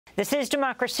This is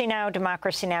Democracy Now!,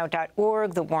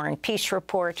 democracynow.org, the War and Peace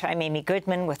Report. I'm Amy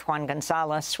Goodman with Juan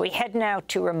Gonzalez. We head now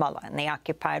to Ramallah in the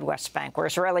occupied West Bank, where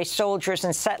Israeli soldiers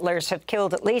and settlers have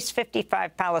killed at least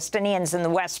 55 Palestinians in the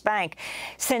West Bank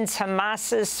since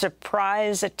Hamas's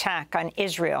surprise attack on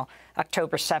Israel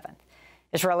October 7th.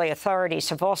 Israeli authorities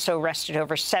have also arrested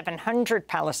over 700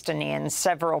 Palestinians,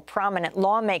 several prominent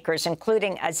lawmakers,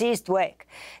 including Aziz Dweik,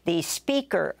 the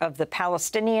Speaker of the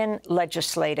Palestinian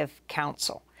Legislative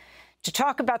Council. To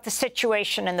talk about the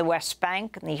situation in the West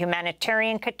Bank and the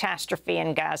humanitarian catastrophe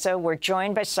in Gaza, we're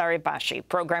joined by Sari Bashi,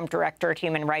 Program Director at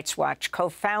Human Rights Watch,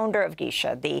 co-founder of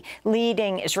Gisha, the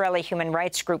leading Israeli human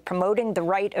rights group promoting the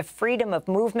right of freedom of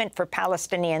movement for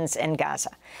Palestinians in Gaza.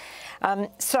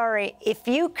 Sari, if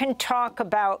you can talk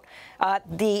about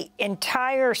the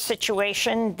entire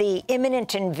situation, the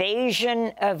imminent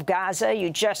invasion of Gaza,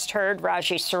 you just heard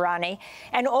Raji Sourani,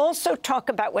 and also talk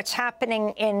about what's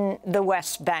happening in the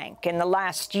West Bank. In the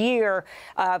last year,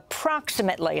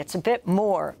 approximately, it's a bit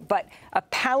more, but a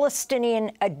Palestinian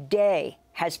a day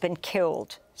has been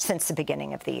killed since the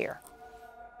beginning of the year.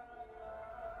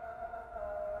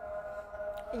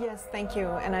 Yes, thank you.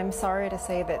 And I'm sorry to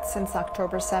say that since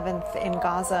October 7th in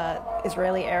Gaza,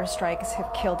 Israeli airstrikes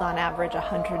have killed on average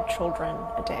 100 children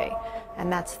a day.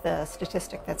 And that's the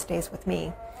statistic that stays with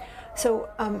me. So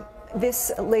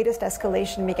this latest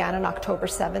escalation began on October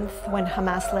 7th when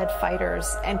Hamas-led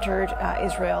fighters entered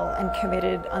Israel and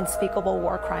committed unspeakable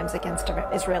war crimes against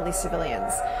Israeli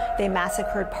civilians. They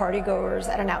massacred partygoers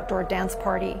at an outdoor dance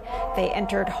party. They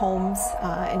entered homes,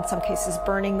 in some cases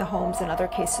burning the homes, in other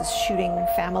cases shooting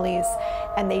families,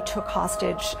 and they took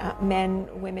hostage men,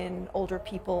 women, older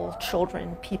people,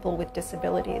 children, people with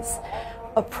disabilities.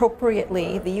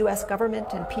 Appropriately, the U.S. government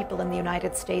and people in the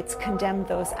United States condemned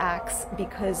those acts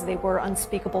because they were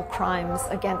unspeakable crimes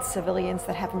against civilians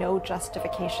that have no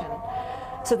justification.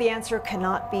 So the answer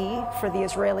cannot be for the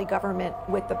Israeli government,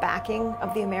 with the backing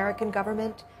of the American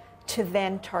government, to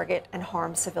then target and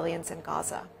harm civilians in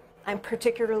Gaza. I'm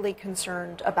particularly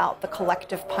concerned about the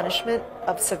collective punishment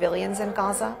of civilians in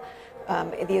Gaza.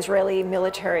 The Israeli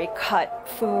military cut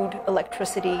food,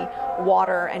 electricity,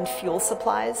 water, and fuel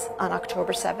supplies on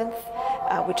October 7th,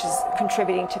 which is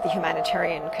contributing to the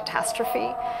humanitarian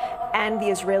catastrophe. And the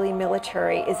Israeli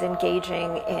military is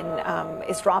engaging in,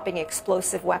 is dropping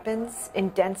explosive weapons in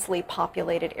densely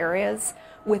populated areas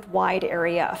with wide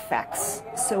area effects.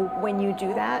 So when you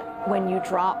do that, when you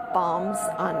drop bombs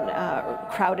on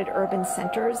crowded urban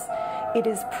centers, it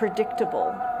is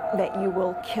predictable that you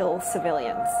will kill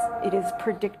civilians. It is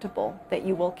predictable that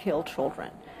you will kill children.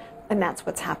 And that's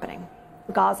what's happening.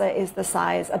 Gaza is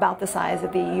about the size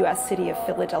of the U.S. city of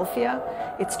Philadelphia.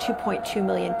 It's 2.2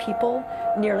 million people.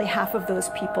 Nearly half of those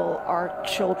people are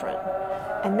children.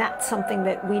 And that's something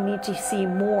that we need to see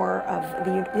more of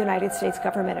the United States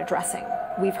government addressing.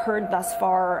 We've heard thus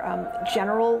far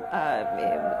general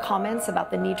comments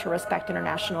about the need to respect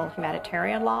international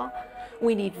humanitarian law.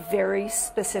 We need very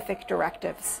specific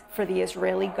directives for the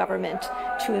Israeli government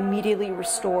to immediately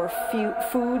restore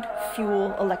food,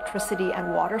 fuel, electricity,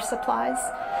 and water supplies,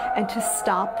 and to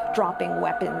stop dropping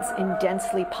weapons in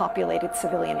densely populated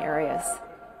civilian areas.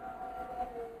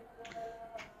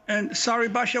 And Sari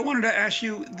Bashi, I wanted to ask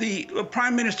you, the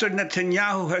Prime Minister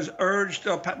Netanyahu has urged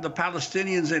the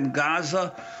Palestinians in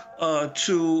Gaza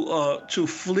to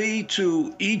flee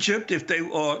to Egypt if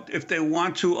they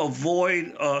want to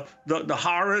avoid the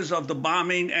horrors of the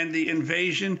bombing and the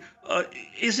invasion.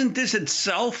 Isn't this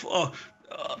itself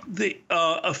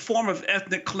a form of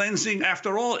ethnic cleansing?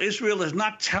 After all, Israel is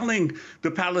not telling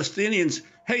the Palestinians,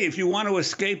 hey, if you want to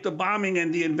escape the bombing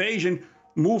and the invasion,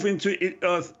 move into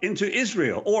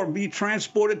Israel or be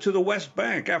transported to the West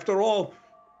Bank. After all,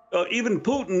 even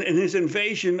Putin, in his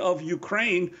invasion of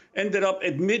Ukraine, ended up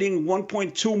admitting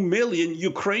 1.2 million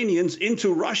Ukrainians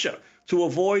into Russia to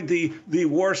avoid the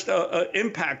worst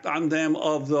impact on them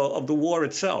of the war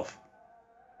itself.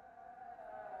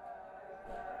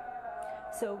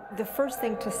 So the first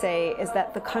thing to say is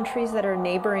that the countries that are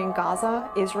neighboring Gaza,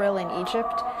 Israel and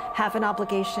Egypt, have an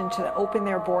obligation to open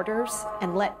their borders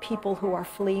and let people who are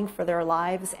fleeing for their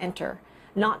lives enter.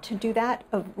 Not to do that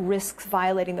risks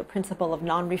violating the principle of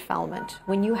non-refoulement.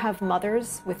 When you have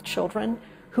mothers with children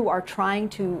who are trying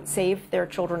to save their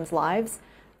children's lives,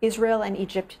 Israel and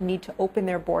Egypt need to open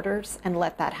their borders and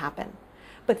let that happen.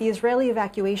 But the Israeli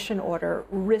evacuation order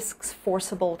risks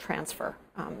forcible transfer.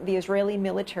 The Israeli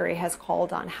military has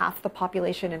called on half the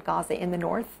population in Gaza in the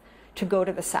north to go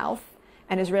to the south,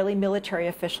 and Israeli military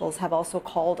officials have also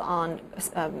called on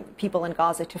people in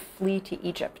Gaza to flee to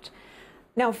Egypt.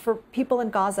 Now, for people in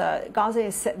Gaza, Gaza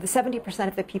is the 70%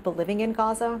 of the people living in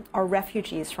Gaza are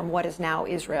refugees from what is now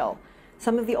Israel.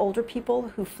 Some of the older people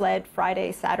who fled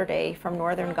Friday, Saturday from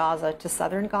northern Gaza to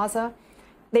southern Gaza,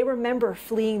 they remember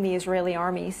fleeing the Israeli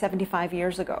army 75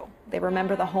 years ago. They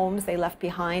remember the homes they left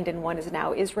behind in what is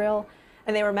now Israel,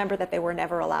 and they remember that they were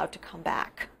never allowed to come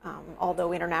back,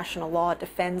 although international law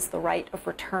defends the right of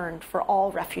return for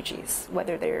all refugees,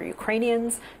 whether they're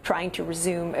Ukrainians trying to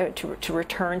to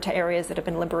return to areas that have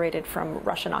been liberated from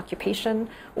Russian occupation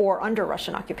or under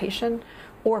Russian occupation,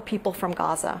 or people from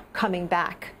Gaza coming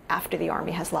back after the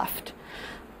army has left.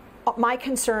 My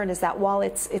concern is that while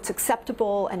it's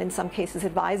acceptable and in some cases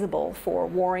advisable for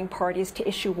warring parties to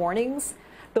issue warnings,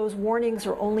 those warnings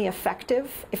are only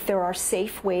effective if there are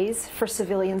safe ways for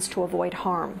civilians to avoid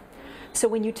harm. So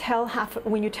when you tell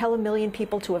 1 million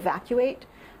people to evacuate,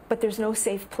 but there's no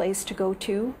safe place to go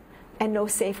to and no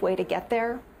safe way to get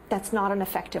there, that's not an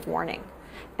effective warning.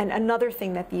 And another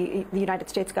thing that the United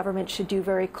States government should do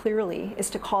very clearly is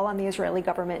to call on the Israeli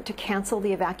government to cancel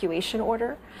the evacuation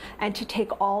order and to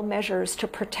take all measures to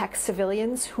protect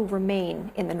civilians who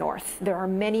remain in the north. There are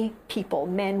many people,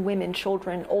 men, women,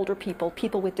 children, older people,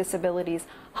 people with disabilities,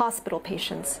 hospital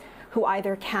patients, who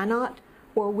either cannot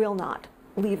or will not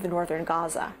leave the northern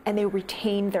Gaza, and they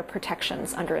retain their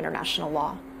protections under international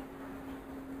law.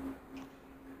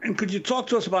 And could you talk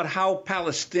to us about how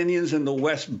Palestinians in the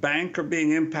West Bank are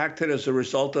being impacted as a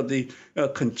result of the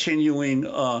continuing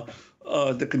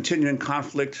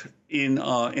conflict in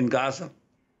Gaza?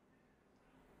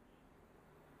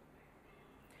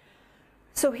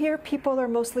 So here, people are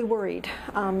mostly worried.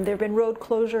 There have been road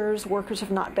closures. Workers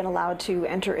have not been allowed to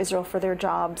enter Israel for their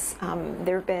jobs.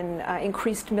 There have been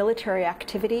increased military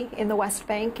activity in the West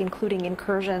Bank, including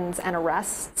incursions and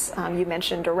arrests. You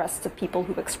mentioned arrests of people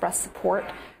who expressed support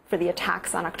for the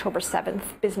attacks on October 7th.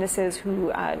 Businesses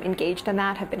who engaged in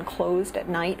that have been closed at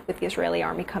night with the Israeli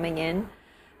army coming in.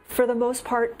 For the most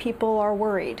part, people are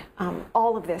worried.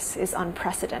 All of this is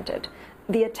unprecedented.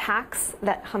 The attacks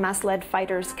that Hamas-led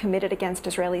fighters committed against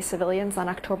Israeli civilians on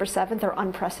October 7th are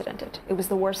unprecedented. It was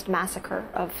the worst massacre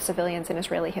of civilians in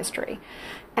Israeli history.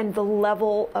 And the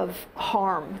level of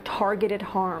harm, targeted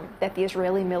harm, that the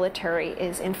Israeli military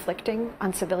is inflicting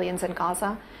on civilians in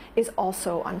Gaza is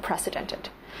also unprecedented.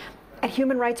 At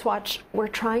Human Rights Watch, we're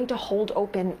trying to hold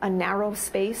open a narrow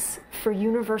space for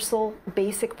universal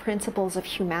basic principles of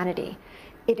humanity.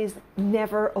 It is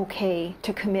never okay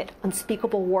to commit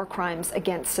unspeakable war crimes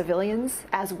against civilians,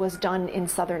 as was done in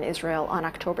southern Israel on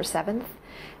October 7th,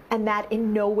 and that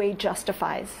in no way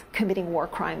justifies committing war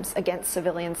crimes against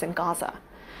civilians in Gaza.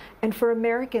 And for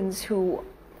Americans who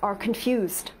are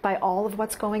confused by all of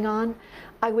what's going on,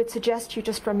 I would suggest you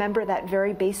just remember that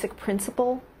very basic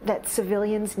principle that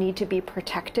civilians need to be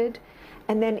protected,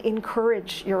 and then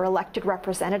encourage your elected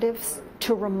representatives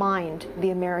to remind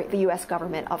the U.S.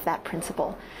 government of that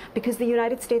principle. Because the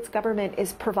United States government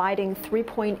is providing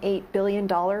 $3.8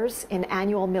 billion in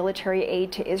annual military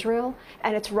aid to Israel,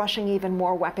 and it's rushing even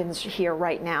more weapons here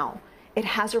right now. It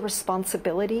has a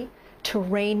responsibility to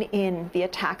rein in the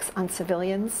attacks on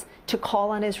civilians, to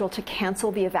call on Israel to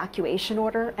cancel the evacuation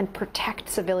order and protect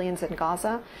civilians in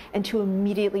Gaza, and to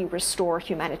immediately restore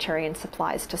humanitarian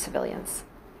supplies to civilians.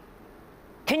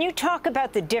 Can you talk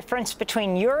about the difference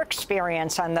between your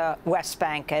experience on the West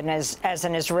Bank and as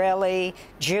an Israeli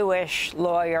Jewish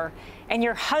lawyer and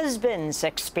your husband's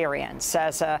experience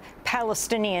as a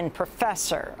Palestinian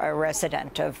professor, a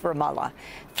resident of Ramallah,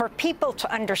 for people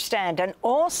to understand? And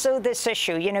also this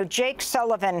issue, you know, Jake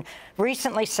Sullivan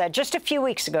recently said, just a few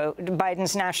weeks ago,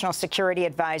 Biden's national security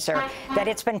advisor, that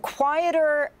it's been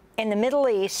quieter in the Middle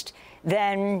East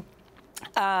than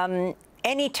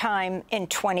any time in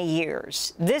 20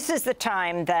 years. This is the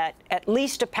time that at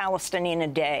least a Palestinian a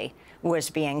day was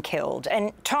being killed.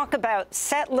 And talk about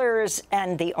settlers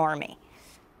and the army.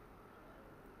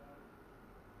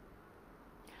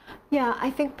 Yeah, I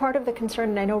think part of the concern,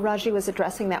 and I know Raji was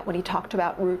addressing that when he talked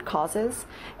about root causes,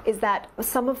 is that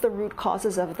some of the root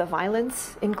causes of the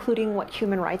violence, including what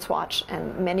Human Rights Watch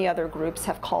and many other groups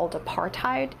have called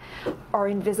apartheid, are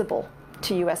invisible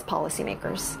to U.S.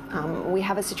 policymakers. We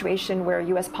have a situation where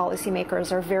U.S.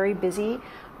 policymakers are very busy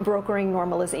brokering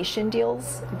normalization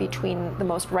deals between the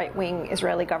most right-wing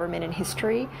Israeli government in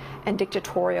history and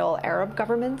dictatorial Arab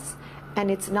governments,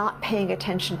 and it's not paying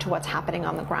attention to what's happening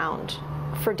on the ground.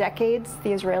 For decades,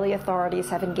 the Israeli authorities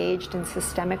have engaged in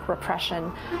systemic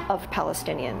repression of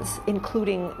Palestinians,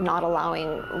 including not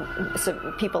allowing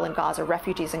people in Gaza,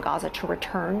 refugees in Gaza, to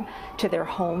return to their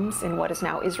homes in what is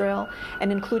now Israel,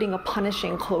 and including a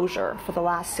punishing closure for the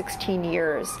last 16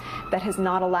 years that has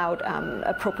not allowed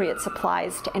appropriate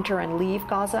supplies to enter and leave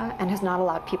Gaza and has not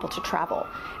allowed people to travel.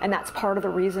 And that's part of the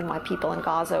reason why people in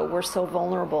Gaza were so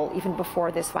vulnerable even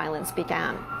before this violence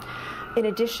began. In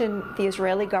addition, the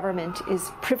Israeli government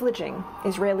is privileging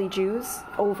Israeli Jews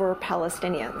over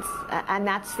Palestinians. And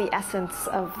that's the essence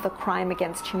of the crime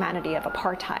against humanity of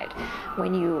apartheid.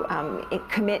 When you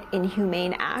commit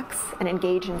inhumane acts and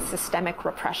engage in systemic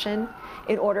repression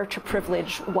in order to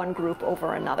privilege one group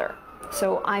over another.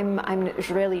 So I'm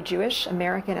Israeli Jewish,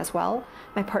 American as well.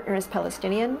 My partner is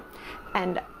Palestinian,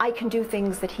 and I can do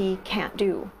things that he can't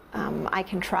do. I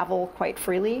can travel quite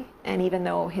freely, and even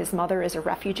though his mother is a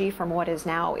refugee from what is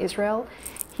now Israel,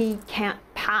 he can't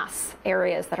pass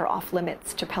areas that are off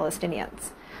limits to Palestinians.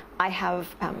 I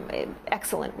have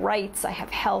excellent rights, I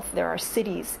have health. There are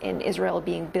cities in Israel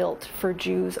being built for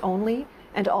Jews only,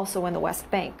 and also in the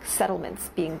West Bank, settlements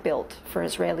being built for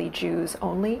Israeli Jews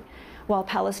only, while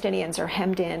Palestinians are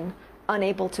hemmed in,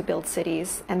 unable to build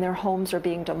cities, and their homes are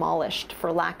being demolished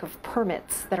for lack of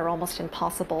permits that are almost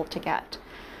impossible to get.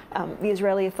 The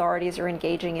Israeli authorities are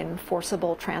engaging in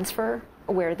forcible transfer,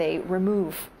 where they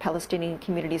remove Palestinian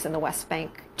communities in the West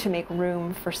Bank to make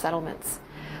room for settlements.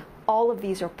 All of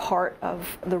these are part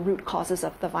of the root causes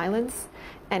of the violence.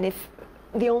 And if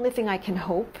the only thing I can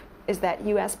hope is that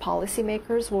U.S.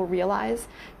 policymakers will realize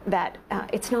that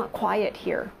it's not quiet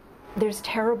here. There's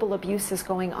terrible abuses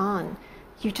going on.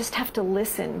 You just have to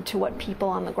listen to what people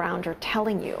on the ground are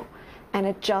telling you and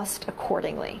adjust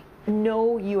accordingly.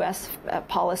 No U.S.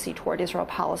 policy toward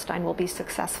Israel-Palestine will be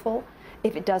successful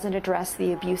if it doesn't address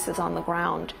the abuses on the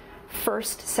ground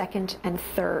first, second, and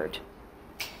third.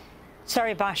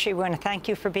 Sari Bashi, we want to thank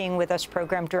you for being with us,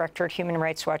 Program Director at Human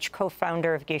Rights Watch,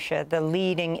 co-founder of Gisha, the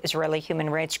leading Israeli human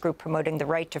rights group promoting the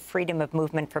right to freedom of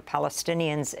movement for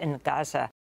Palestinians in Gaza.